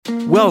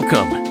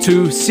Welcome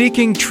to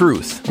Seeking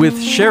Truth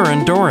with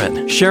Sharon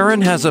Doran.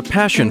 Sharon has a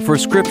passion for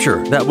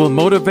Scripture that will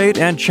motivate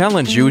and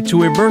challenge you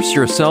to immerse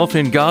yourself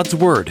in God's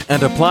Word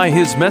and apply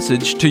His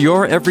message to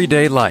your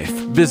everyday life.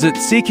 Visit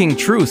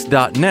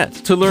seekingtruth.net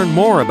to learn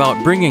more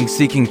about bringing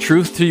Seeking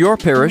Truth to your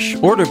parish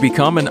or to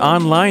become an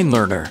online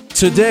learner.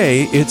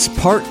 Today, it's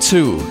part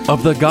 2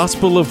 of the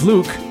Gospel of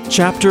Luke,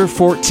 chapter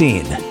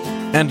 14.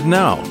 And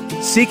now,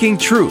 Seeking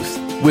Truth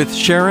with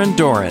Sharon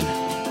Doran.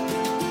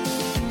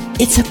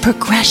 It's a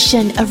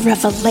progression of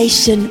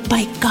revelation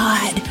by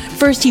God.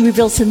 First, He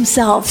reveals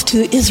Himself to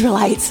the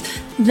Israelites,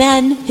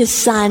 then His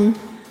Son,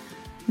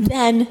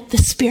 then the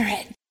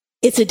Spirit.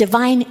 It's a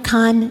divine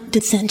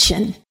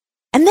condescension.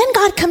 And then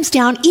God comes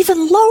down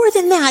even lower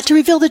than that to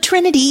reveal the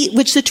Trinity,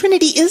 which the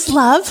Trinity is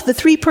love. The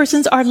three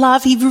persons are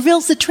love. He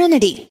reveals the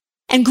Trinity.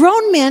 And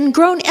grown men,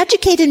 grown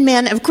educated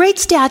men of great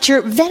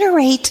stature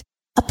venerate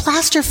a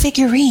plaster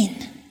figurine.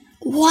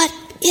 What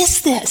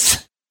is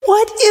this?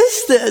 What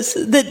is this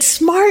that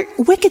smart,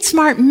 wicked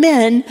smart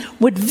men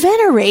would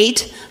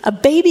venerate a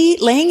baby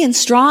laying in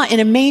straw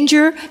in a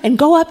manger and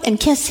go up and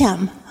kiss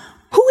him?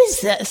 Who is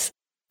this?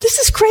 This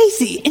is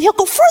crazy. And He'll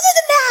go further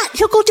than that.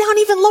 He'll go down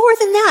even lower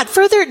than that.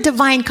 Further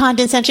divine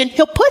condescension.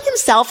 He'll put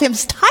Himself,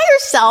 His entire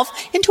self,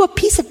 into a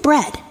piece of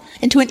bread,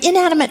 into an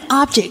inanimate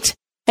object,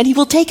 and He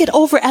will take it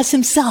over as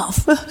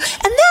Himself. And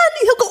then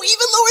He'll go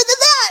even lower than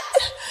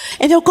that.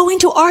 And He'll go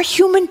into our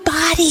human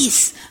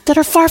bodies that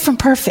are far from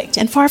perfect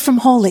and far from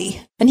holy.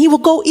 And He will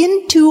go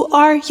into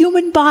our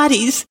human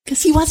bodies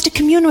because He wants to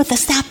commune with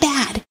us that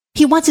bad.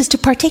 He wants us to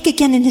partake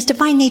again in His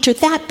divine nature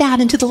that bad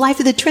into the life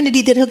of the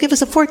Trinity that He'll give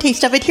us a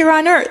foretaste of it here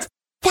on earth.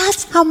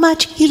 That's how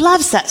much He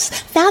loves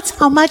us. That's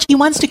how much He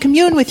wants to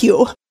commune with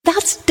you.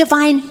 That's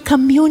divine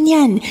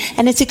communion.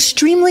 And it's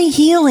extremely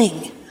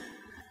healing.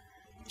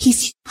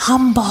 He's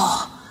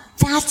humble.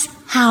 That's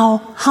how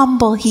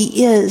humble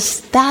He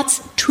is.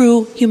 That's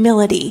true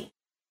humility.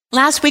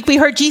 Last week we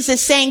heard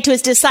Jesus saying to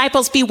His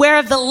disciples, beware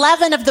of the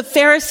leaven of the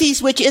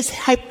Pharisees, which is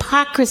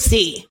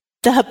hypocrisy.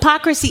 The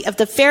hypocrisy of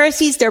the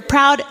Pharisees, they're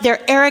proud,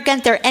 they're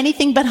arrogant, they're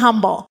anything but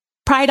humble.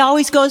 Pride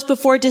always goes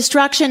before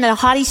destruction and a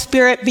haughty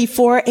spirit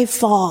before a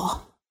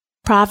fall.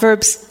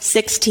 Proverbs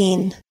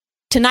 16.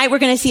 Tonight we're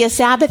going to see a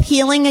Sabbath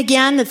healing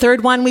again, the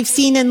third one we've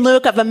seen in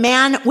Luke, of a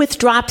man with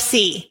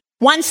dropsy.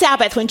 One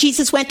Sabbath, when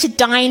Jesus went to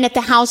dine at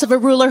the house of a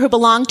ruler who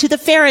belonged to the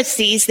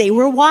Pharisees, they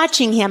were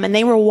watching Him, and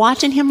they were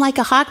watching Him like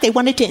a hawk. They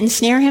wanted to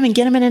ensnare Him and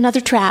get Him in another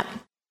trap.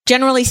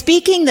 Generally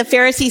speaking, the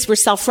Pharisees were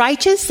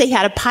self-righteous. They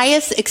had a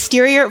pious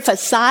exterior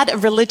facade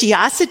of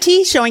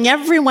religiosity, showing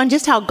everyone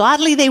just how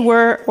godly they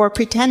were or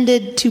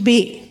pretended to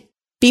be.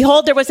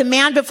 Behold, there was a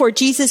man before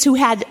Jesus who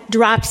had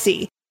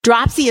dropsy.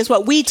 Dropsy is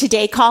what we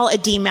today call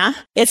edema.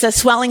 It's a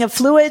swelling of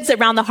fluids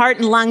around the heart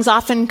and lungs,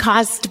 often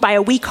caused by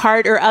a weak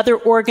heart or other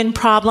organ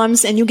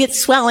problems, and you get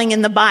swelling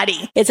in the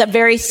body. It's a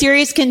very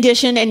serious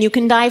condition, and you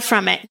can die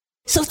from it.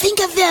 So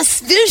think of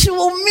this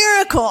visual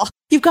miracle.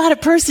 You've got a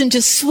person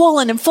just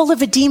swollen and full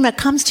of edema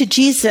comes to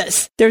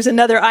Jesus. There's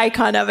another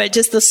icon of it,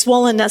 just the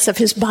swollenness of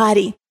his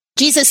body.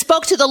 Jesus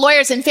spoke to the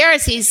lawyers and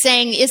Pharisees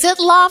saying, is it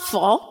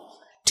lawful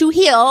to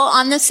heal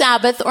on the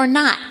Sabbath or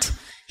not?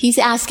 He's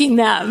asking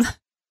them.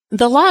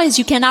 The law is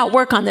you cannot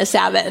work on the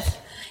Sabbath.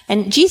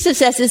 And Jesus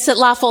says, is it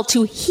lawful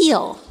to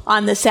heal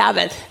on the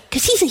Sabbath?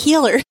 Because He's a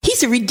healer.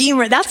 He's a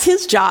redeemer. That's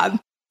His job.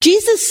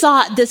 Jesus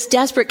saw this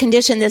desperate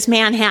condition this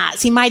man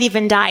has. He might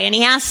even die. And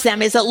He asks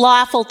them, is it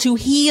lawful to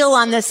heal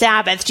on the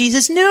Sabbath?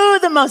 Jesus knew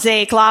the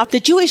Mosaic law.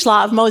 The Jewish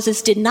law of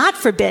Moses did not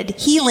forbid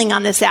healing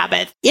on the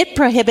Sabbath. It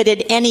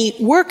prohibited any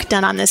work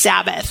done on the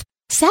Sabbath.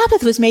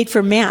 Sabbath was made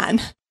for man.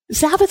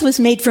 Sabbath was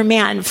made for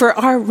man, for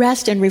our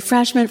rest and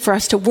refreshment, for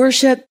us to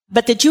worship.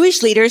 But the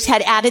Jewish leaders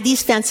had added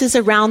these fences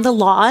around the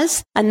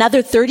laws,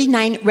 another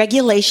 39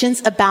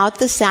 regulations about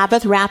the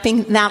Sabbath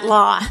wrapping that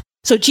law.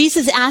 So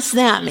Jesus asked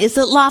them, is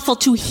it lawful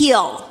to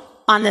heal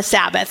on the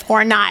Sabbath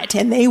or not?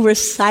 And they were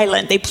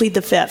silent. They plead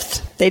the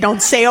fifth. They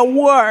don't say a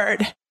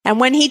word. And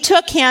when He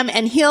took him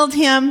and healed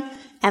him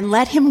and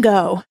let him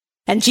go,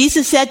 and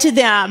Jesus said to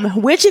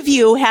them, which of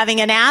you, having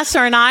an ass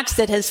or an ox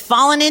that has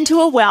fallen into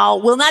a well,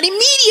 will not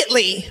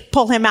immediately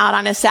pull him out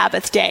on a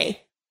Sabbath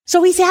day?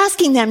 So He's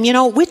asking them,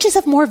 which is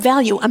of more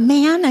value, a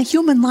man, a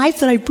human life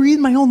that I breathe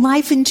my own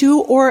life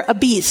into, or a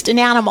beast, an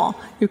animal?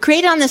 You're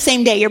created on the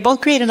same day. You're both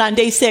created on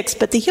day 6,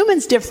 but the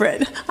human's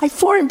different. I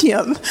formed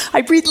him.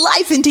 I breathed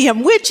life into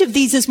him. Which of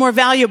these is more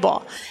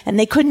valuable? And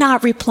they could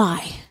not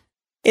reply.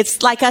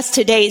 It's like us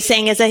today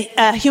saying, is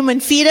a human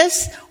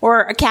fetus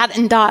or a cat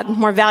and dog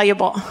more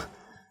valuable?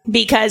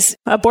 Because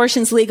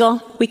abortion's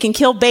legal, we can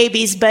kill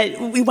babies,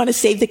 but we want to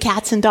save the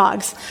cats and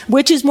dogs.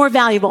 Which is more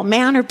valuable,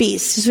 man or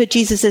beast? This is what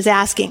Jesus is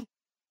asking.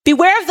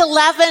 Beware of the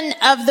leaven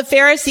of the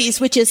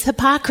Pharisees, which is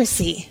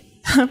hypocrisy.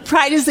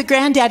 Pride is the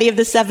granddaddy of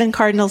the 7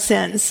 cardinal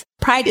sins.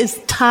 Pride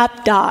is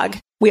top dog.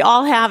 We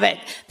all have it.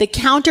 The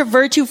counter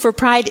virtue for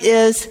pride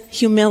is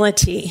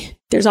humility.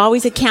 There's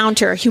always a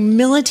counter.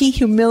 Humility,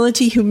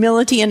 humility,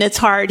 humility, and it's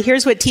hard.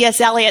 Here's what T.S.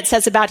 Eliot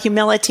says about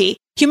humility.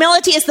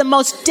 Humility is the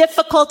most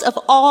difficult of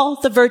all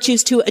the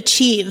virtues to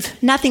achieve.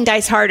 Nothing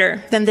dies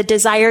harder than the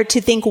desire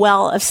to think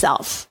well of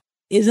self.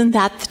 Isn't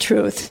that the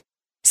truth?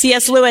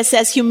 C.S. Lewis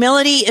says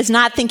humility is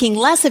not thinking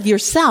less of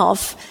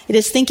yourself. It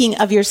is thinking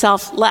of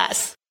yourself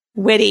less.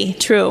 Witty,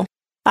 true.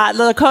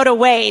 Lakota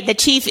Way, the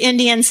chief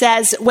Indian,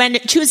 says, when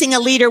choosing a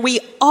leader,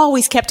 we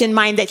always kept in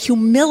mind that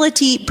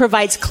humility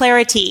provides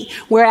clarity,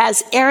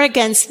 whereas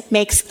arrogance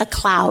makes a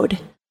cloud.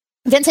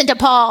 St.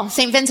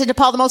 Vincent de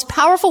Paul, the most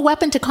powerful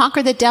weapon to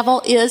conquer the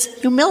devil is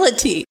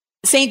humility.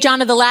 St.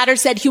 John of the Ladder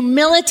said,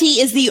 humility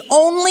is the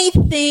only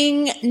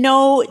thing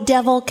no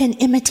devil can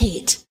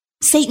imitate.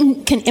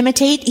 Satan can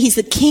imitate. He's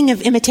the king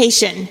of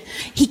imitation.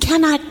 He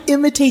cannot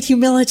imitate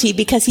humility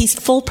because he's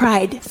full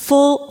pride,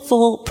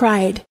 full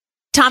pride.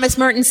 Thomas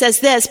Merton says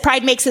this,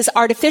 pride makes us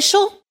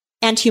artificial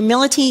and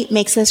humility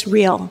makes us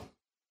real.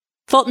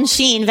 Fulton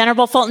Sheen,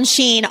 Venerable Fulton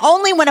Sheen,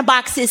 only when a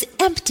box is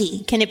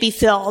empty can it be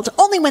filled.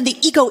 Only when the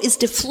ego is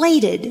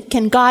deflated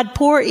can God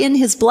pour in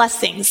his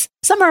blessings.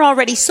 Some are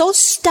already so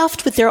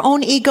stuffed with their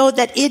own ego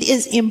that it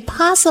is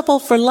impossible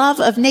for love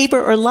of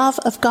neighbor or love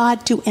of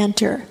God to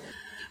enter.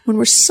 When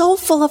we're so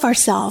full of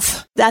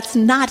ourselves, that's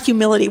not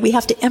humility. We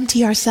have to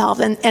empty ourselves.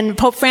 And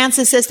Pope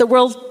Francis says the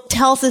world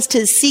tells us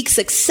to seek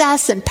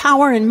success and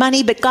power and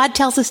money, but God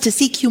tells us to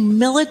seek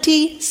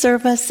humility,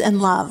 service,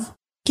 and love.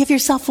 Give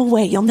yourself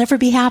away. You'll never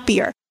be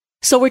happier.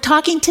 So we're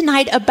talking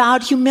tonight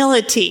about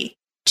humility.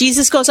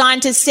 Jesus goes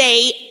on to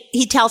say,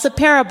 he tells a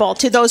parable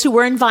to those who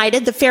were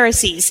invited, the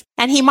Pharisees,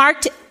 and he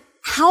marked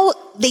how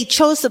they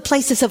chose the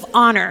places of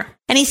honor.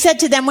 And he said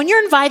to them, when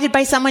you're invited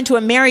by someone to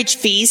a marriage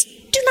feast,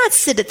 do not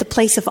sit at the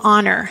place of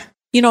honor.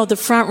 You know, the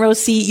front row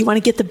seat, you want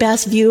to get the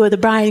best view of the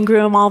bride and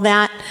groom, all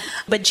that.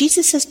 But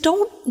Jesus says,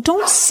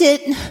 don't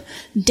sit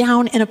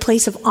down in a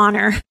place of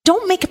honor.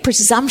 Don't make a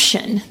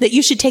presumption that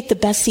you should take the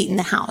best seat in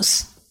the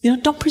house. You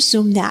know, don't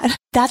presume that.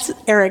 That's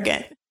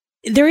arrogant.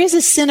 There is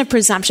a sin of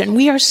presumption.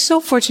 We are so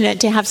fortunate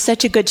to have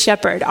such a good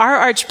shepherd. Our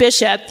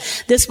Archbishop,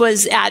 this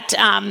was at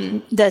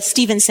the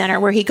Stevens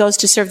Center where he goes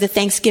to serve the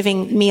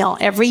Thanksgiving meal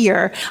every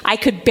year.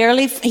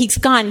 He's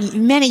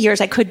gone many years.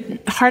 I could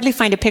hardly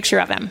find a picture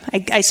of him.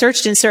 I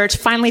searched and searched,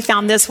 finally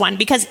found this one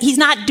because he's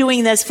not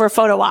doing this for a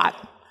photo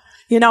op.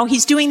 You know,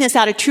 he's doing this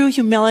out of true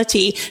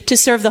humility to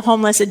serve the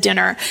homeless at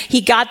dinner.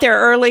 He got there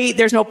early.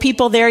 There's no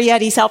people there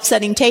yet. He's helped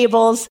setting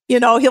tables. You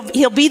know,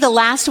 he'll be the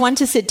last one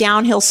to sit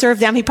down. He'll serve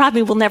them. He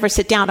probably will never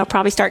sit down. He'll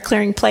probably start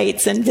clearing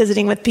plates and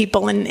visiting with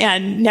people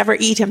and never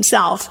eat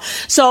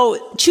himself.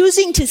 So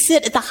choosing to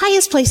sit at the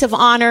highest place of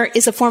honor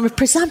is a form of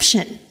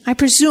presumption. I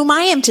presume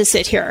I am to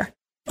sit here.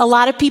 A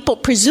lot of people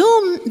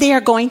presume they are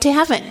going to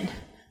heaven.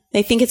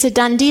 They think it's a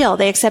done deal.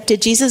 They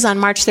accepted Jesus on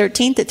March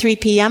 13th at 3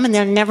 p.m. and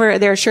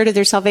they're assured of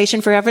their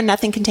salvation forever.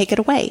 Nothing can take it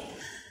away.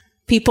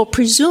 People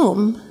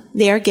presume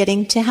they are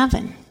getting to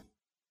heaven.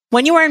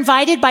 When you are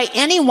invited by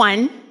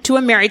anyone to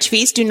a marriage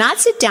feast, do not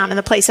sit down in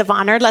the place of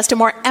honor, lest a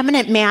more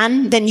eminent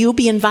man than you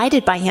be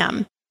invited by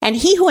him. And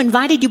he who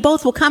invited you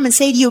both will come and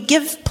say to you,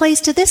 give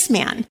place to this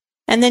man.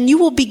 And then you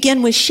will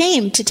begin with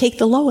shame to take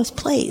the lowest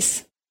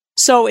place.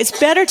 So it's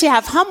better to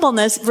have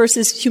humbleness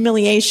versus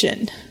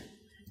humiliation.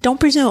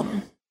 Don't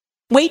presume.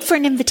 Wait for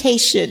an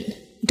invitation.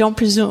 Don't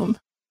presume.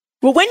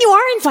 Well, when you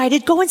are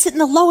invited, go and sit in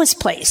the lowest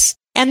place.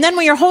 And then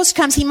when your host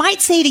comes, he might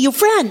say to you,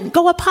 friend,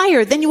 go up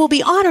higher. Then you will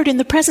be honored in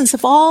the presence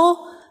of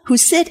all who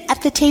sit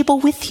at the table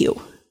with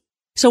you.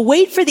 So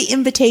wait for the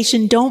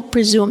invitation. Don't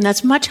presume.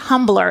 That's much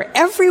humbler.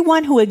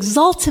 Everyone who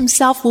exalts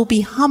himself will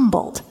be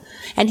humbled.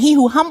 And he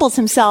who humbles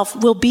himself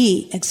will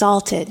be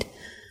exalted.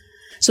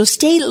 So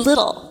stay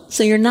little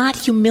so you're not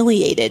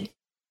humiliated.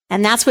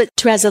 And that's what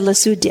Teresa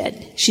Lisieux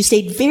did. She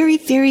stayed very,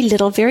 very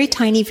little, very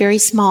tiny, very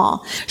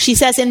small. She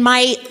says, in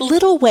my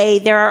little way,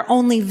 there are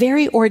only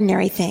very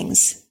ordinary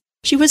things.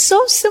 She was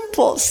so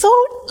simple, so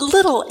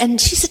little,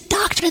 and she's a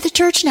doctor of the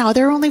church now.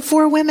 There are only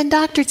 4 women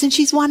doctors, and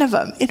she's one of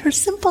them, in her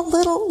simple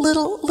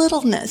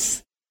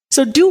littleness.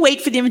 So do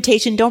wait for the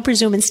invitation, don't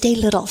presume, and stay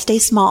little, stay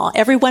small.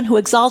 Everyone who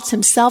exalts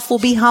himself will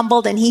be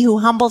humbled, and he who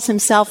humbles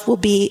himself will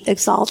be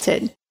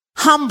exalted.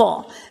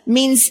 Humble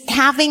means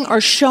having or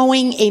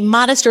showing a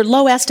modest or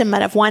low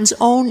estimate of one's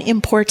own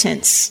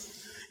importance.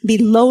 Be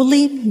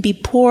lowly, be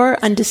poor,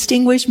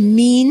 undistinguished,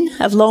 mean,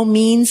 of low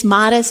means,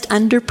 modest,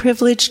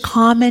 underprivileged,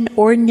 common,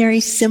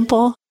 ordinary,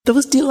 simple.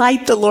 Those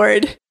delight the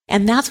Lord.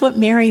 And that's what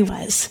Mary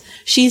was.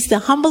 She's the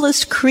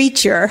humblest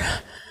creature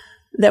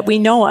that we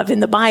know of in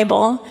the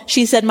Bible.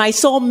 She said, my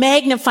soul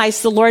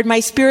magnifies the Lord,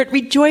 my spirit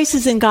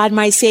rejoices in God,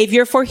 my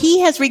Savior, for he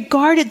has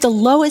regarded the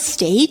low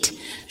estate.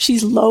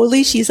 She's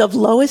lowly, she's of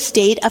low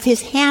estate of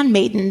his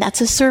handmaiden,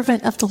 that's a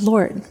servant of the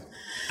Lord.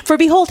 For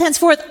behold,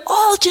 henceforth,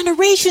 all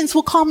generations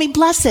will call me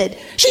blessed.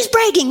 She's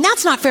bragging,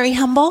 that's not very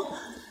humble.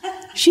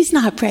 She's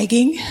not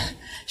bragging,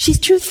 she's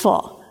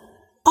truthful.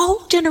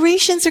 All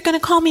generations are going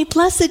to call me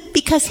blessed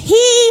because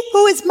he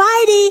who is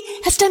mighty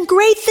has done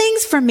great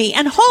things for me,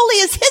 and holy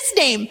is his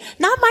name,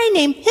 not my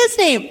name, his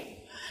name.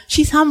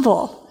 She's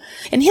humble.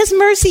 And his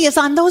mercy is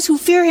on those who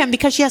fear him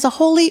because she has a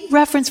holy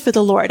reverence for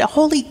the Lord, a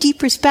holy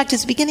deep respect.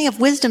 It's the beginning of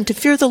wisdom to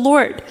fear the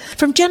Lord.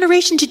 From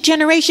generation to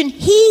generation,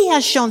 he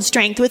has shown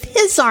strength with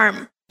his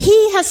arm.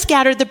 He has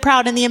scattered the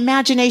proud in the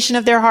imagination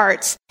of their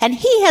hearts, and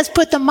he has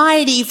put the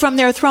mighty from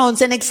their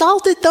thrones and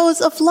exalted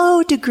those of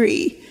low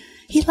degree.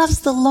 He loves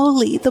the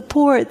lowly, the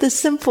poor, the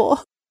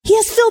simple. He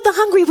has filled the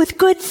hungry with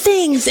good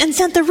things and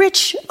sent the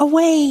rich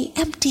away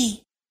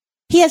empty.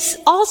 He has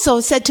also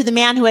said to the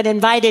man who had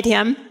invited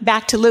him,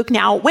 back to Luke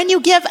now, when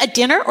you give a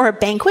dinner or a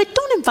banquet,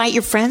 don't invite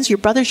your friends, your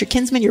brothers, your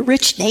kinsmen, your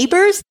rich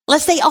neighbors,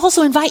 lest they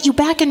also invite you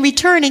back in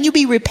return and you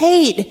be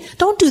repaid.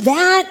 Don't do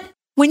that.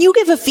 When you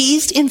give a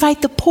feast,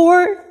 invite the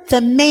poor,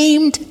 the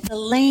maimed, the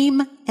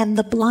lame, and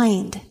the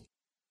blind.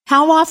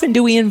 How often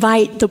do we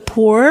invite the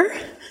poor,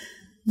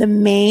 the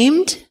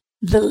maimed,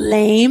 the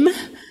lame,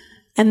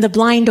 and the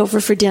blind over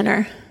for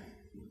dinner?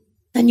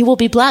 And you will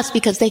be blessed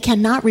because they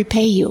cannot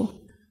repay you.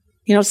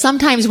 You know,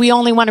 sometimes we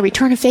only want to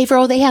return a favor.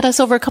 Oh, they had us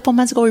over a couple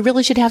months ago. We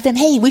really should have them.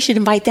 Hey, we should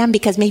invite them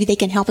because maybe they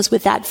can help us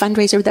with that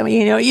fundraiser. That,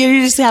 you know,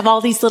 you just have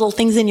all these little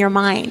things in your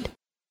mind.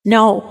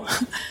 No,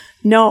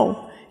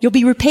 no. You'll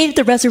be repaid at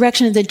the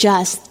resurrection of the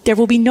just. There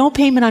will be no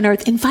payment on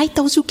earth. Invite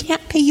those who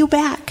can't pay you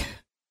back.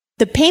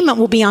 The payment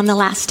will be on the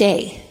last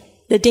day,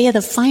 the day of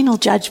the final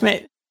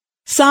judgment.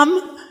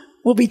 Some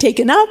will be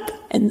taken up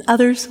and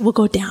others will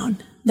go down.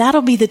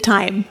 That'll be the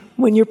time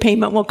when your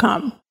payment will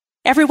come.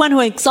 Everyone who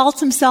exalts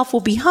himself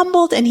will be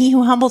humbled, and he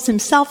who humbles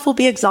himself will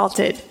be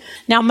exalted.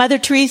 Now, Mother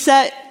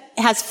Teresa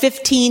has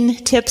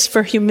 15 tips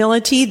for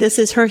humility. This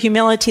is her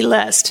humility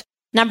list.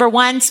 Number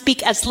 1,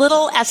 speak as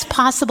little as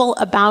possible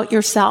about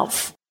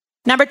yourself.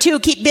 Number 2,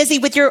 keep busy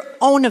with your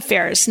own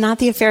affairs, not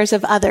the affairs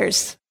of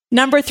others.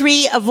 Number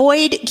 3,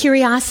 avoid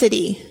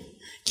curiosity.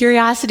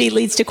 Curiosity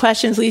leads to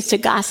questions, leads to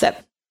gossip.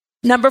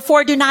 Number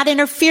 4, do not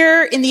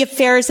interfere in the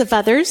affairs of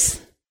others.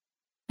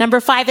 Number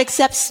 5,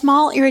 accept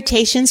small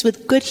irritations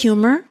with good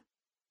humor.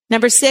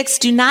 Number 6,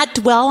 do not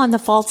dwell on the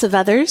faults of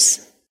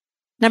others.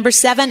 Number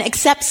 7,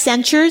 accept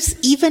censures,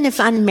 even if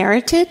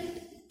unmerited.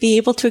 Be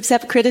able to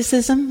accept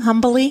criticism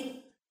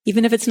humbly,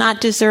 even if it's not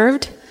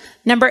deserved.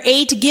 Number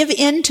 8, give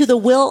in to the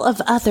will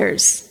of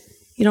others.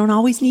 You don't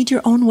always need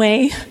your own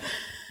way.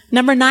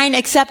 Number 9,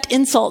 accept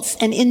insults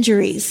and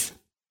injuries.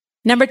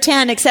 Number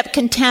 10, accept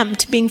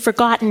contempt, being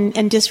forgotten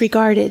and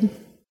disregarded.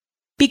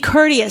 Be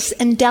courteous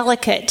and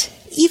delicate,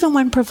 even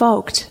when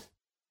provoked.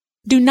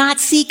 Do not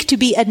seek to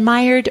be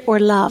admired or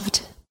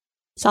loved.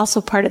 It's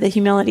also part of the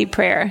humility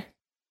prayer.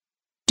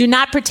 Do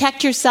not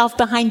protect yourself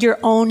behind your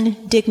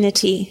own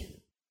dignity.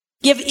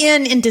 Give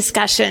in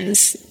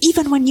discussions,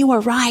 even when you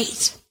are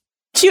right.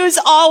 Choose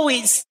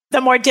always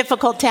the more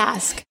difficult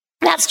task.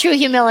 That's true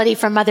humility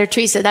from Mother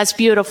Teresa. That's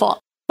beautiful.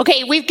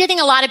 Okay, we're getting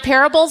a lot of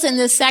parables in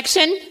this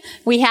section.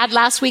 We had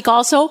last week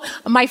also.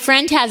 My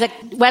friend has a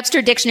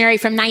Webster dictionary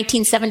from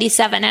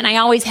 1977, and I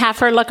always have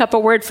her look up a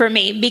word for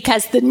me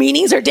because the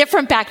meanings are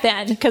different back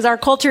then, because our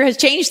culture has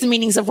changed the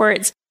meanings of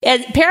words.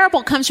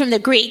 Parable comes from the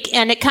Greek,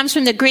 and it comes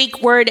from the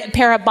Greek word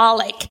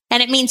parabolic,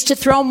 and it means to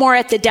throw more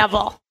at the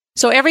devil.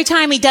 So every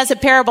time he does a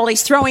parable,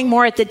 he's throwing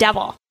more at the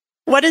devil.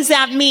 What does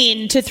that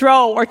mean, to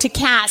throw or to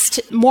cast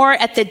more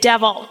at the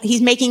devil?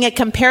 He's making a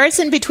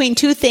comparison between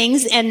two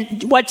things,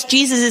 and what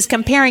Jesus is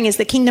comparing is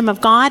the kingdom of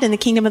God and the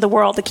kingdom of the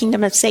world, the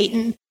kingdom of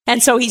Satan.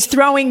 And so he's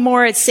throwing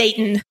more at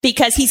Satan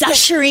because he's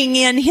ushering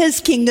in his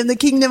kingdom, the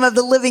kingdom of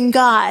the living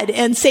God,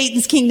 and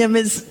Satan's kingdom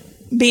is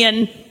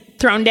being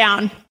thrown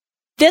down.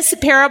 This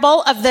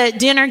parable of the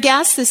dinner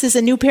guests, this is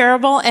a new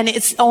parable, and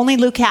it's only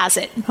Luke has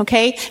it,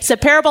 okay? It's a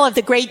parable of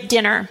the great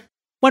dinner.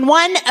 When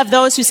one of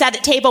those who sat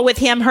at table with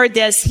him heard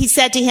this, he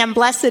said to him,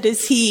 "Blessed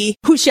is he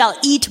who shall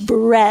eat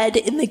bread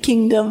in the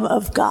kingdom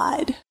of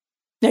God."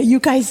 Now,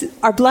 you guys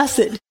are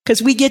blessed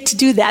because we get to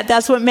do that.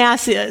 That's what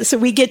Mass is. So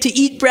we get to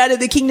eat bread in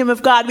the kingdom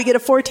of God. We get a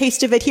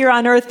foretaste of it here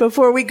on earth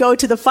before we go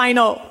to the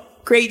final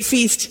great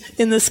feast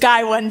in the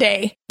sky one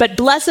day. But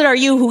blessed are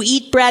you who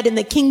eat bread in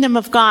the kingdom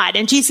of God.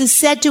 And Jesus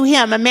said to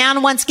him, "A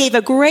man once gave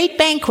a great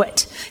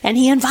banquet, and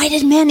he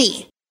invited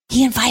many.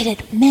 He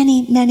invited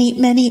many.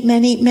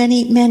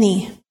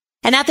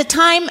 And at the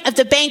time of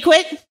the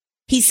banquet,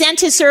 he sent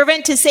his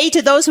servant to say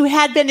to those who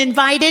had been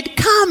invited,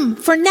 'Come,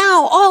 for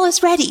now all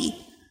is ready.'"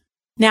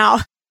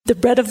 Now, the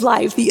bread of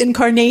life, the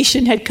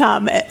incarnation, had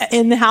come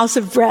in the house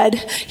of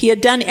bread. He had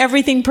done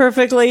everything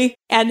perfectly.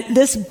 And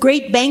this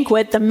great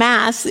banquet, the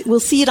Mass, we'll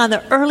see it on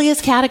the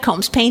earliest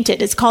catacombs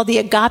painted. It's called the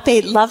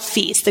Agape Love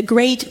Feast, the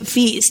great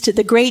feast,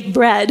 the great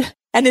bread.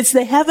 And it's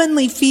the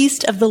heavenly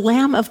feast of the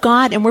Lamb of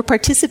God, and we're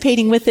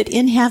participating with it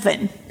in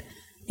heaven.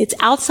 It's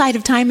outside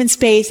of time and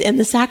space, and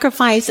the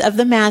sacrifice of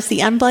the Mass, the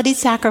unbloody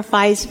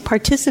sacrifice,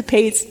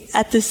 participates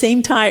at the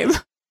same time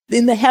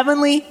in the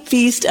heavenly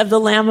feast of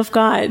the Lamb of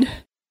God.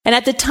 And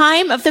at the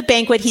time of the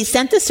banquet, he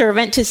sent the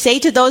servant to say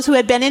to those who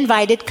had been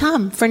invited,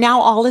 "Come, for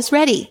now all is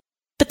ready."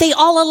 But they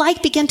all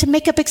alike began to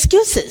make up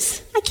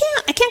excuses. I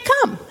can't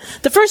come.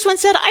 The first one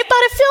said, "I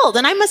bought it filled,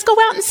 and I must go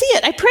out and see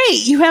it. I pray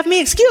you have me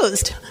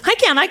excused. I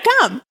cannot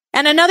come."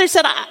 And another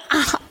said,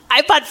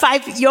 I bought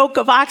 5 yoke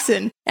of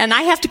oxen and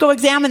I have to go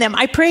examine them.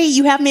 I pray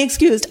you have me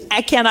excused.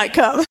 I cannot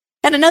come.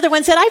 And another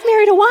one said, I've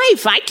married a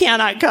wife. I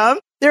cannot come.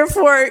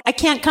 Therefore, I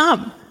can't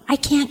come. I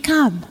can't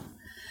come.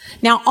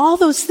 Now, all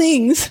those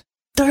things,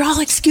 they're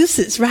all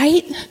excuses,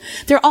 right?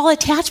 They're all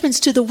attachments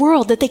to the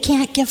world that they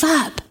can't give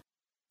up.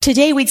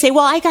 Today we'd say,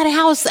 well, I got a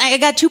house, I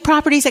got 2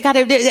 properties,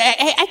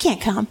 I can't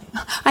come.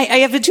 I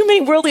have too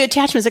many worldly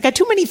attachments. I got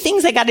too many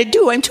things I got to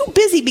do. I'm too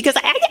busy because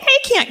I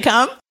can't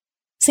come.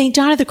 St.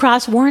 John of the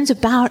Cross warns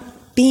about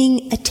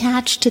being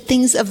attached to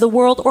things of the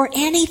world or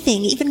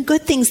anything, even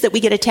good things that we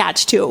get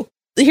attached to.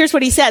 Here's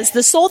what he says.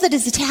 The soul that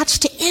is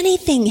attached to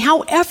anything,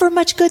 however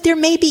much good there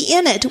may be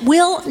in it,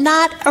 will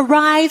not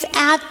arrive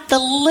at the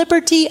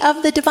liberty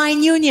of the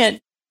divine union,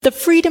 the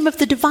freedom of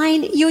the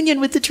divine union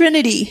with the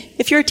Trinity,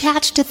 if you're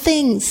attached to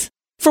things.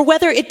 For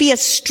whether it be a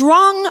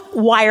strong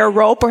wire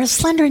rope or a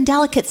slender and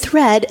delicate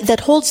thread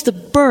that holds the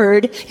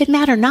bird, it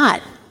matter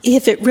not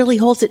if it really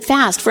holds it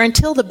fast. For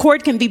until the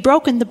cord can be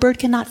broken, the bird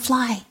cannot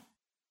fly.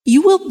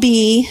 You will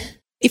be,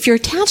 if you're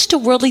attached to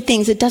worldly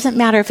things, it doesn't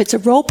matter if it's a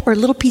rope or a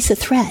little piece of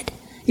thread.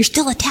 You're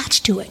still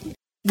attached to it.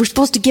 We're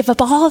supposed to give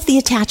up all of the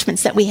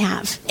attachments that we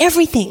have.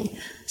 Everything.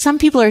 Some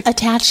people are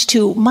attached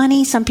to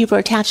money. Some people are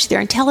attached to their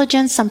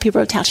intelligence. Some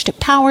people are attached to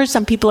power.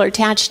 Some people are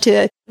attached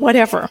to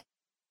whatever.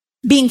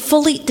 Being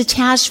fully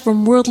detached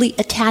from worldly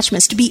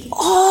attachments, to be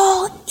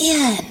all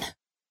in.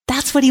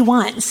 That's what he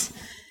wants.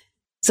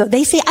 So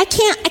they say, I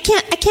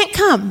can't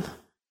come.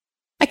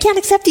 I can't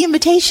accept the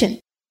invitation.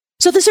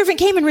 So the servant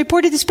came and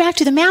reported this back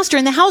to the master,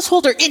 and the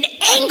householder, in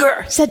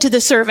anger, said to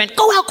the servant,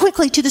 go out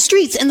quickly to the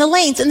streets and the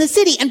lanes and the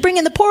city and bring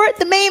in the poor,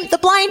 the maimed, the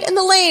blind, and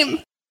the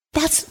lame.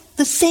 That's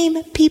the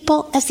same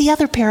people as the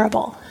other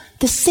parable.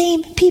 The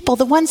same people,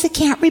 the ones that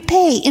can't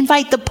repay.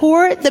 Invite the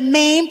poor, the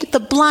maimed, the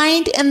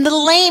blind, and the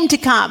lame to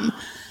come.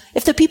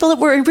 If the people that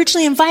were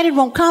originally invited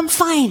won't come,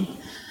 fine.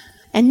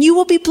 And you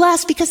will be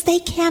blessed because they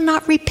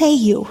cannot repay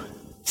you.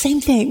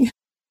 Same thing.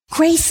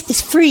 Grace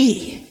is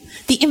free.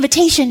 The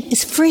invitation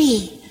is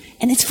free.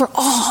 And it's for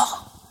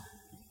all.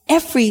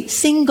 Every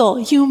single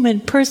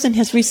human person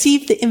has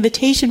received the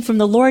invitation from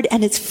the Lord,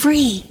 and it's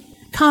free.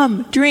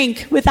 Come,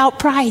 drink, without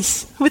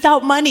price,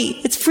 without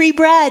money. It's free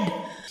bread.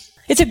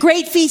 It's a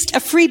great feast, a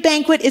free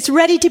banquet. It's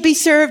ready to be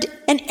served.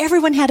 And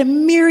everyone had a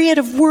myriad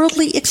of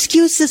worldly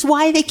excuses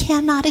why they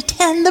cannot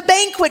attend the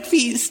banquet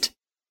feast.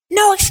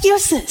 No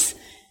excuses.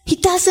 He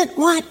doesn't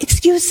want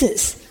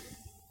excuses.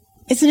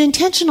 It's an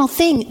intentional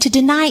thing to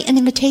deny an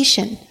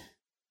invitation.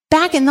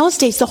 Back in those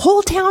days, the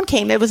whole town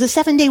came. It was a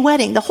 7-day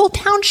wedding. The whole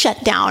town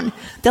shut down.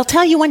 They'll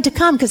tell you when to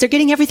come because they're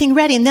getting everything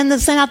ready. And then they'll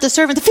send out the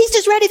servant. The feast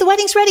is ready. The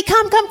wedding's ready.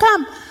 Come.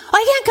 Oh,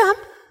 I can't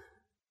come.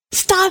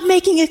 Stop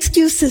making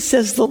excuses,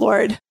 says the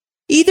Lord.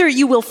 Either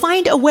you will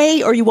find a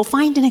way or you will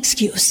find an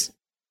excuse.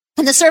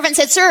 And the servant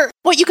said, Sir,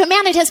 what you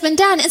commanded has been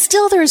done, and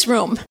still there is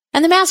room.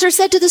 And the master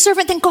said to the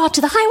servant, Then go out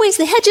to the highways,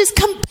 the hedges,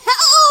 compel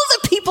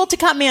the people to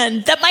come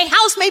in, that my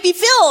house may be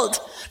filled.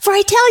 For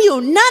I tell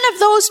you, none of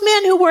those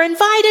men who were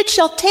invited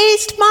shall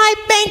taste my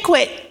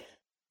banquet.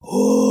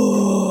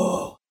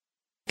 Oh,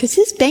 because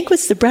his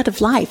banquet's the bread of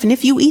life. And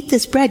if you eat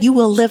this bread, you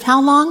will live how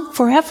long?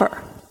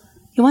 Forever.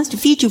 He wants to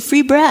feed you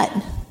free bread.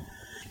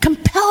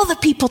 Compel the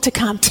people to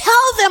come.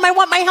 Tell them I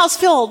want my house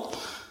filled.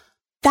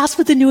 That's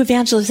what the new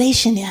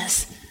evangelization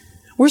is.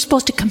 We're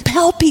supposed to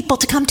compel people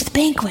to come to the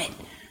banquet.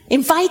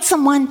 Invite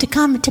someone to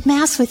come to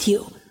Mass with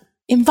you.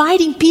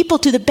 Inviting people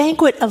to the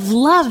banquet of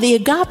love, the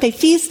agape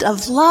feast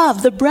of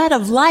love. The bread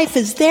of life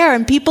is there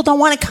and people don't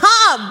want to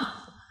come.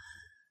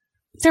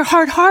 They're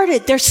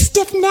hard-hearted. They're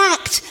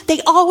stiff-necked.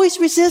 They always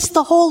resist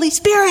the Holy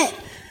Spirit.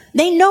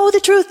 They know the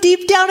truth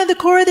deep down in the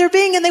core of their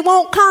being and they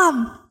won't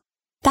come.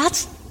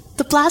 That's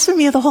the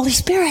blasphemy of the Holy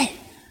Spirit.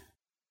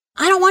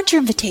 I don't want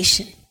your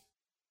invitation.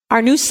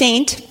 Our new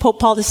saint, Pope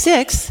Paul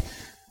VI,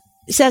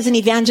 says in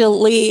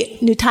Evangelii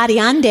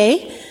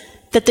Nuntiandi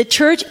that the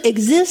church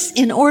exists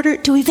in order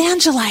to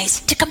evangelize,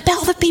 to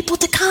compel the people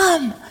to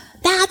come.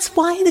 That's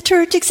why the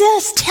church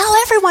exists. Tell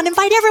everyone,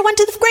 invite everyone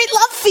to the great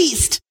love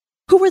feast.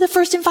 Who were the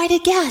first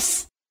invited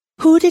guests?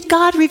 Who did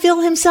God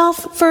reveal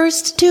himself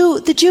first to?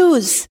 The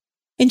Jews.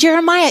 In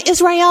Jeremiah,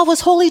 Israel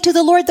was holy to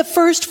the Lord, the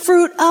first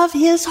fruit of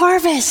his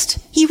harvest.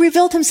 He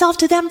revealed himself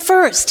to them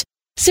first.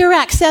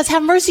 Sirach says,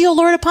 Have mercy, O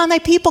Lord, upon thy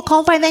people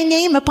called by thy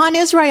name, upon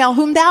Israel,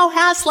 whom thou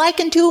hast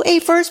likened to a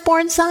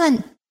firstborn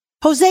son.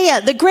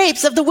 Hosea, the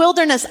grapes of the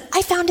wilderness.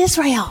 I found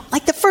Israel,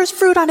 like the first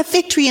fruit on a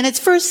fig tree in its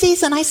first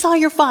season. I saw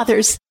your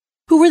fathers,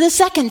 who were the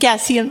second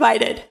guests he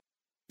invited.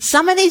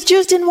 Some of these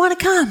Jews didn't want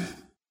to come.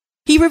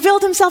 He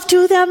revealed himself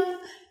to them.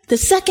 The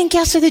second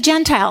guests are the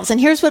Gentiles. And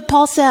here's what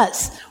Paul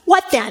says.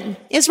 What then?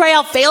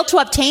 Israel failed to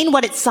obtain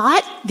what it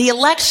sought? The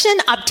election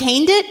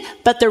obtained it,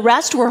 but the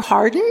rest were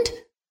hardened?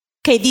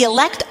 Okay, the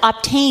elect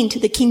obtained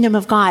the kingdom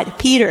of God.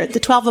 Peter, the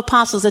 12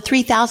 apostles, the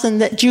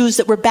 3,000 Jews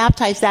that were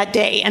baptized that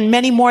day, and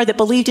many more that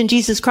believed in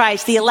Jesus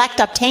Christ, the elect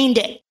obtained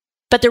it.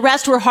 But the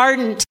rest were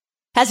hardened.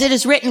 As it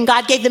is written,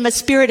 God gave them a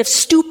spirit of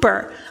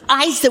stupor,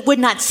 eyes that would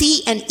not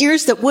see and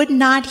ears that would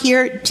not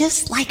hear,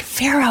 just like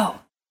Pharaoh.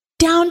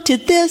 Down to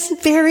this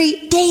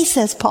very day,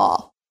 says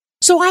Paul.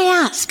 So I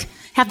ask,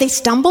 have they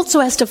stumbled so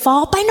as to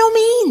fall? By no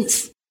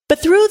means.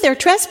 But through their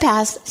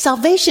trespass,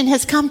 salvation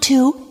has come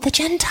to the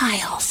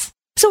Gentiles,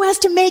 so as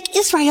to make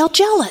Israel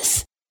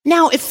jealous.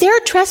 Now, if their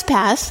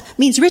trespass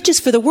means riches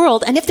for the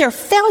world, and if their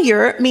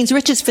failure means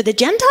riches for the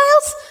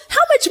Gentiles, how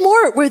much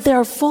more would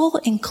their full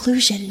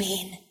inclusion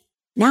mean?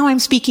 Now I'm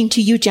speaking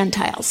to you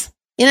Gentiles.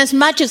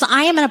 Inasmuch as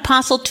I am an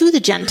apostle to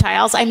the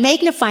Gentiles, I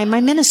magnify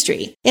my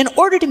ministry in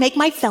order to make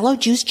my fellow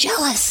Jews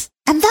jealous,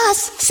 and thus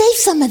save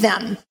some of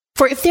them.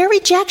 For if their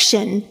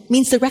rejection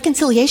means the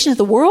reconciliation of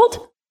the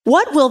world,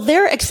 what will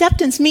their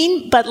acceptance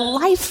mean but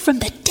life from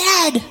the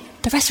dead,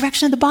 the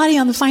resurrection of the body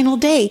on the final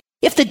day?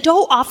 If the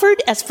dough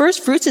offered as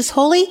first fruits is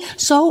holy,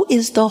 so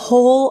is the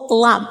whole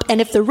lump. And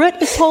if the root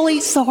is holy,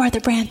 so are the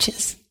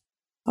branches.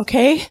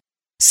 Okay?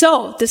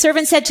 So the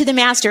servant said to the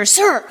master,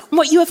 Sir,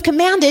 what you have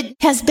commanded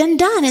has been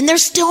done, and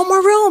there's still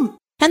more room.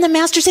 And the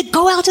master said,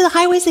 Go out to the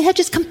highways and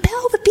hedges,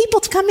 compel the people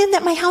to come in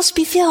that my house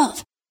be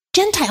filled.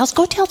 Gentiles,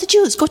 go tell the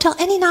Jews, go tell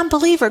any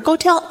non-believer, go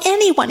tell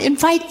anyone,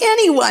 invite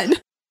anyone.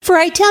 For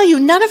I tell you,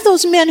 none of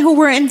those men who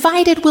were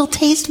invited will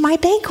taste my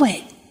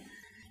banquet.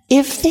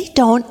 If they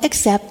don't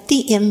accept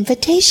the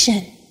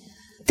invitation,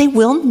 they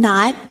will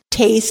not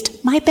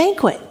taste my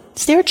banquet.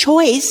 It's their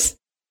choice.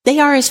 They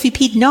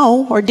RSVP'd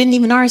no, or didn't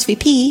even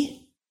RSVP.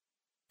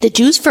 The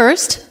Jews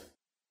first,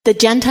 the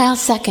Gentiles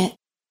second.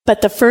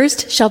 But the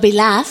first shall be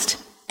last,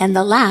 and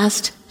the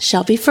last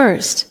shall be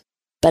first.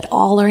 But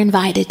all are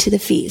invited to the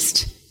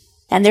feast.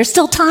 And there's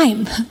still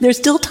time. There's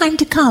still time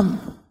to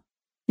come.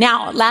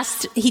 Now,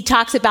 last, he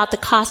talks about the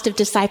cost of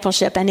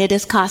discipleship, and it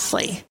is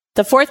costly.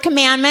 The fourth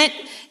commandment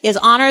is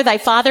honor thy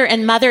father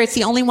and mother. It's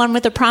the only one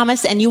with a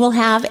promise, and you will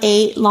have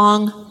a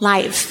long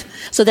life.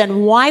 So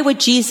then why would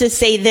Jesus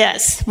say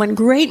this when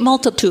great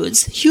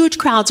multitudes, huge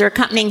crowds are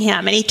accompanying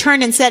him? And he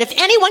turned and said, if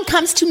anyone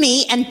comes to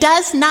me and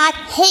does not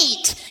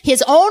hate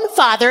his own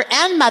father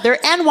and mother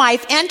and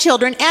wife and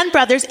children and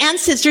brothers and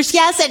sisters,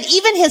 yes, and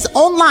even his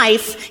own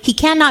life, he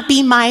cannot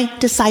be my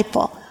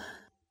disciple.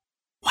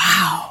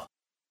 Wow.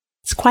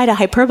 It's quite a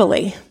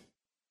hyperbole.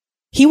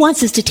 He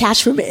wants us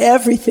detached from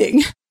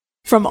everything,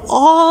 from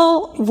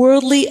all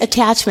worldly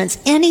attachments,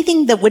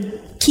 anything that would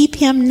keep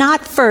him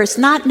not first,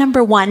 not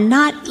number one,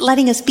 not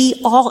letting us be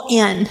all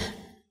in.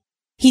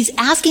 He's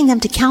asking them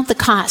to count the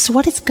cost,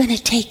 what it's going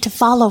to take to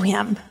follow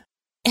him,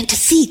 and to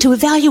see, to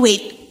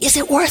evaluate, is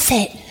it worth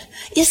it?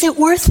 Is it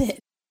worth it?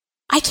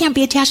 I can't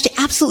be attached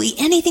to absolutely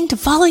anything to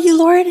follow you,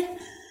 Lord.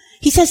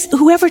 He says,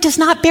 whoever does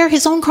not bear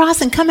his own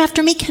cross and come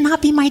after me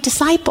cannot be my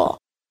disciple.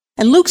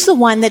 And Luke's the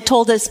one that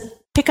told us,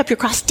 pick up your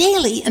cross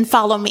daily and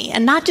follow me.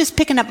 And not just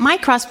picking up my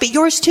cross, but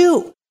yours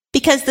too.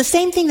 Because the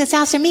same thing that's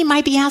asked of me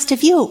might be asked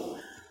of you.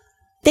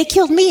 They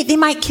killed me, they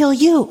might kill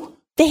you.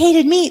 They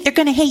hated me, they're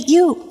going to hate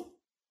you.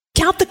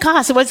 Count the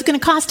cost of what it's going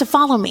to cost to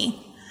follow me.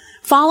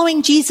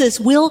 Following Jesus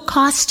will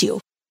cost you.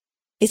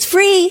 It's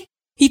free.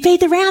 He paid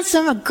the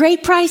ransom, a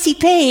great price he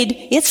paid.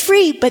 It's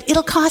free, but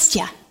it'll cost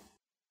you.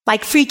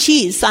 Like free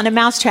cheese on a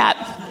mousetrap.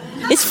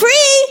 It's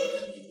free!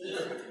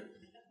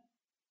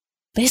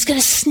 But it's going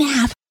to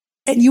snap,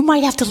 and you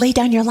might have to lay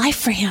down your life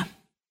for him.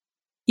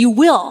 You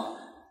will.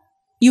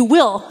 You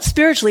will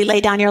spiritually lay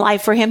down your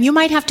life for him. You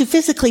might have to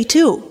physically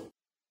too.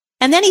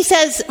 And then he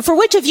says, for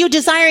which of you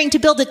desiring to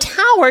build a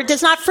tower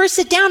does not first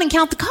sit down and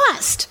count the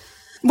cost,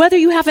 whether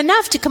you have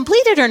enough to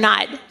complete it or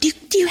not?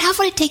 Do you have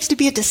what it takes to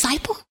be a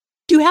disciple?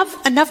 Do you have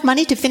enough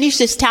money to finish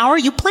this tower?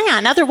 You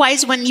plan.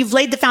 Otherwise, when you've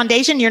laid the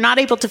foundation, you're not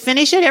able to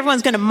finish it.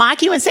 Everyone's going to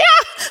mock you and say,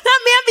 that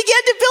man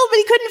began to build, but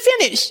he couldn't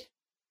finish.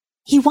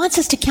 He wants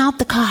us to count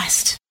the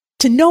cost,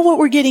 to know what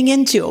we're getting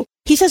into.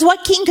 He says,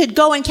 what king could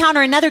go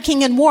encounter another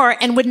king in war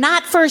and would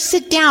not first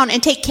sit down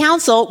and take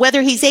counsel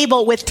whether he's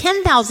able with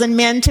 10,000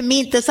 men to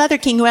meet this other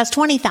king who has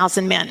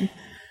 20,000 men?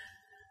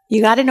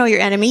 You got to know your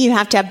enemy. You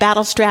have to have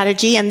battle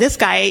strategy. And this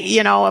guy,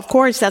 of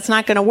course, that's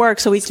not going to work.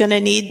 So he's going to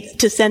need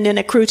to send in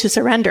a crew to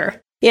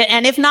surrender.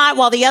 And if not,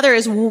 while the other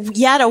is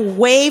yet a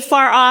way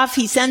far off,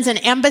 he sends an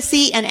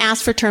embassy and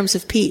asks for terms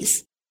of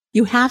peace.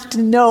 You have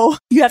to know.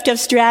 You have to have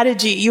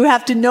strategy. You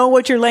have to know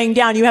what you're laying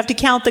down. You have to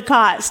count the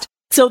cost.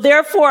 So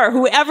therefore,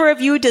 whoever of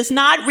you does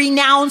not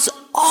renounce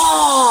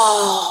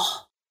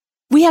all,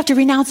 we have to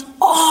renounce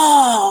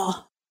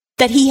all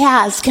that he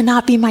has,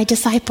 cannot be my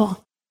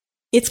disciple.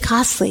 It's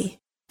costly.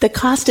 The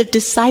cost of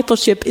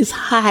discipleship is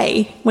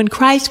high. When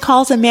Christ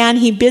calls a man,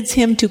 he bids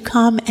him to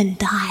come and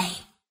die.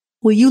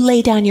 Will you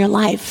lay down your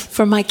life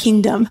for my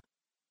kingdom?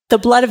 The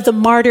blood of the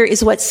martyr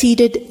is what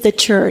seeded the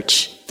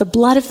church. The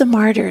blood of the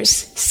martyrs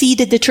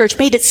seeded the church,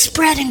 made it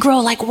spread and grow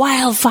like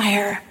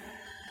wildfire.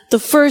 The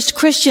first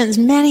Christians,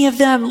 many of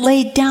them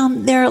laid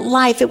down their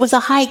life. It was a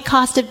high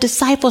cost of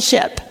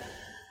discipleship.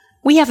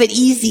 We have it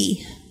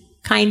easy,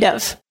 kind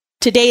of.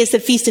 Today is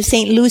the feast of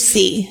St.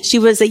 Lucy. She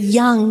was a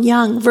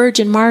young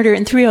virgin martyr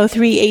in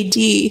 303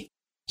 AD.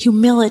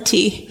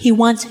 Humility. He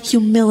wants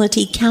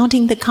humility,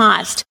 counting the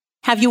cost.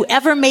 Have you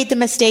ever made the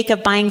mistake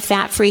of buying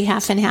fat-free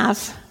half and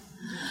half?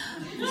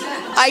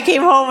 I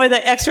came home with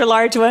an extra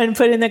large one and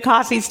put in the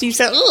coffee. Steve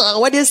said,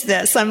 what is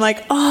this? I'm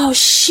like, oh,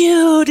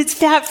 shoot, it's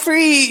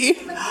fat-free.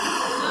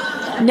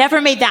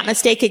 Never made that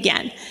mistake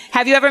again.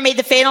 Have you ever made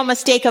the fatal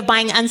mistake of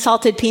buying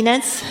unsalted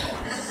peanuts?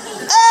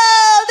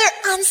 Oh,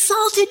 they're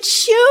unsalted.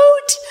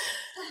 Shoot!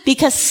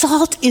 Because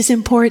salt is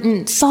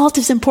important. Salt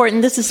is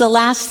important. This is the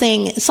last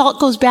thing. Salt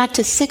goes back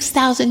to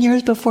 6,000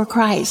 years before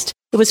Christ.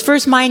 It was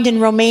first mined in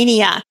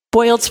Romania,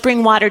 boiled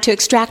spring water to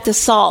extract the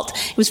salt.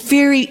 It was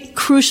very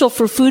crucial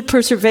for food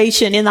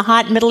preservation. In the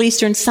hot Middle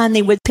Eastern sun,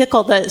 they would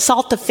pickle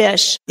the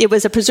fish. It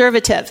was a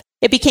preservative.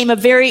 It became a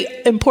very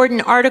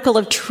important article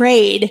of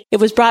trade.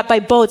 It was brought by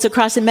boats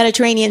across the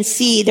Mediterranean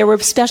Sea. There were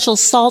special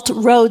salt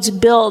roads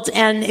built,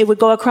 and it would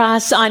go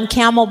across on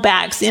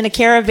camelbacks in a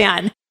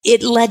caravan.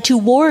 It led to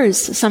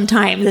wars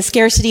sometimes. The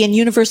scarcity and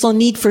universal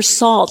need for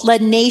salt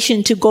led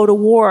nations to go to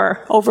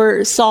war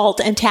over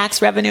salt and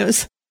tax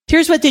revenues.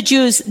 Here's what the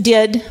Jews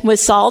did with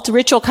salt,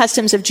 ritual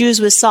customs of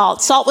Jews with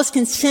salt. Salt was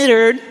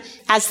considered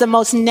as the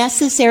most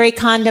necessary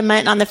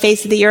condiment on the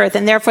face of the earth,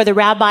 and therefore the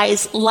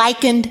rabbis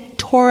likened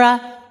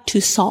Torah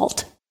to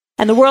salt.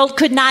 And the world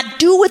could not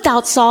do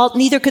without salt,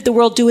 neither could the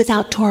world do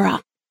without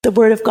Torah, the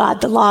word of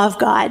God, the law of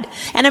God.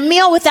 And a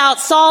meal without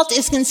salt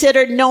is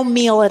considered no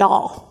meal at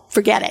all.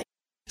 Forget it.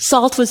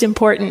 Salt was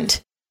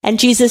important. And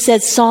Jesus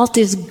said, salt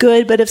is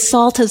good, but if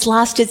salt has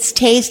lost its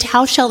taste,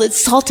 how shall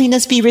its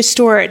saltiness be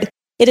restored?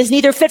 It is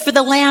neither fit for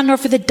the land nor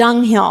for the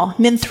dunghill.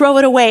 Men throw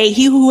it away.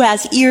 He who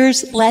has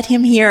ears, let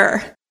him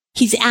hear.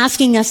 He's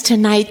asking us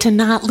tonight to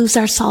not lose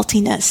our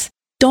saltiness.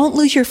 Don't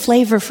lose your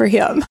flavor for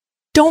him.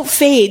 Don't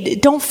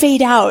fade. Don't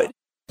fade out.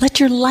 Let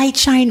your light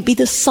shine, be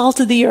the salt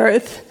of the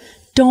earth.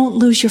 Don't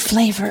lose your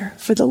flavor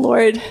for the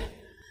Lord.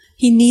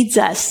 He needs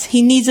us.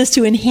 He needs us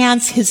to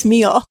enhance his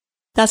meal.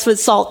 That's what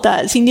salt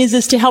does. He needs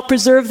us to help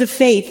preserve the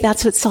faith.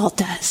 That's what salt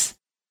does.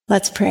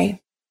 Let's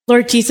pray.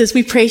 Lord Jesus,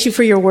 we praise you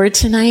for your word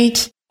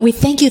tonight. We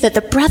thank you that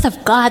the breath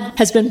of God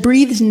has been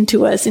breathed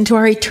into us, into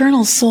our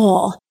eternal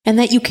soul, and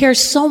that you care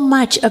so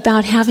much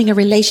about having a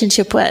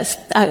relationship with,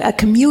 a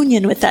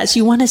communion with us.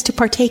 You want us to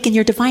partake in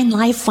your divine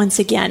life once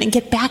again and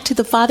get back to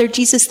the Father.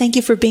 Jesus, thank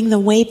you for being the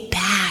way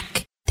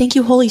back. Thank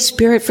you, Holy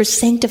Spirit, for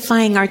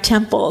sanctifying our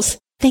temples.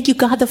 Thank you,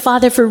 God the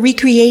Father, for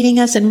recreating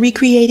us and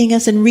recreating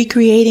us and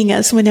recreating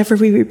us whenever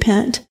we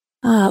repent.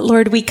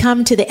 Lord, we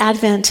come to the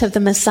advent of the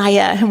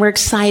Messiah, and we're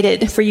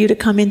excited for you to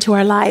come into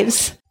our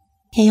lives.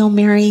 Hail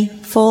Mary,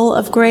 full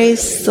of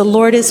grace, the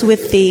Lord is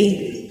with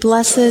thee.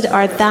 Blessed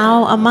art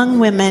thou among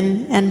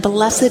women, and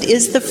blessed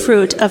is the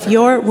fruit of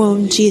your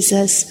womb,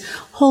 Jesus.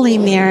 Holy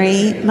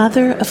Mary,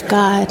 Mother of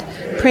God,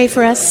 pray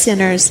for us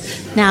sinners,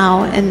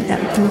 now and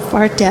for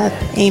our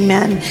death.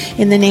 Amen.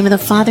 In the name of the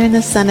Father, and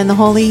the Son, and the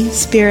Holy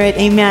Spirit.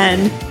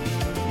 Amen.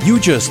 You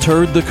just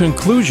heard the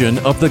conclusion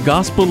of the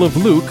Gospel of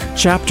Luke,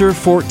 chapter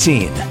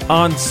 14,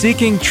 on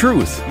Seeking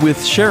Truth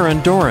with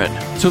Sharon Doran.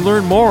 To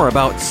learn more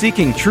about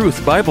Seeking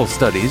Truth Bible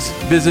studies,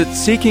 visit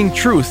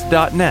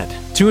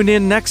seekingtruth.net. Tune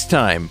in next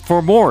time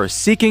for more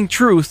Seeking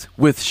Truth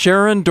with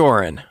Sharon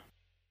Doran.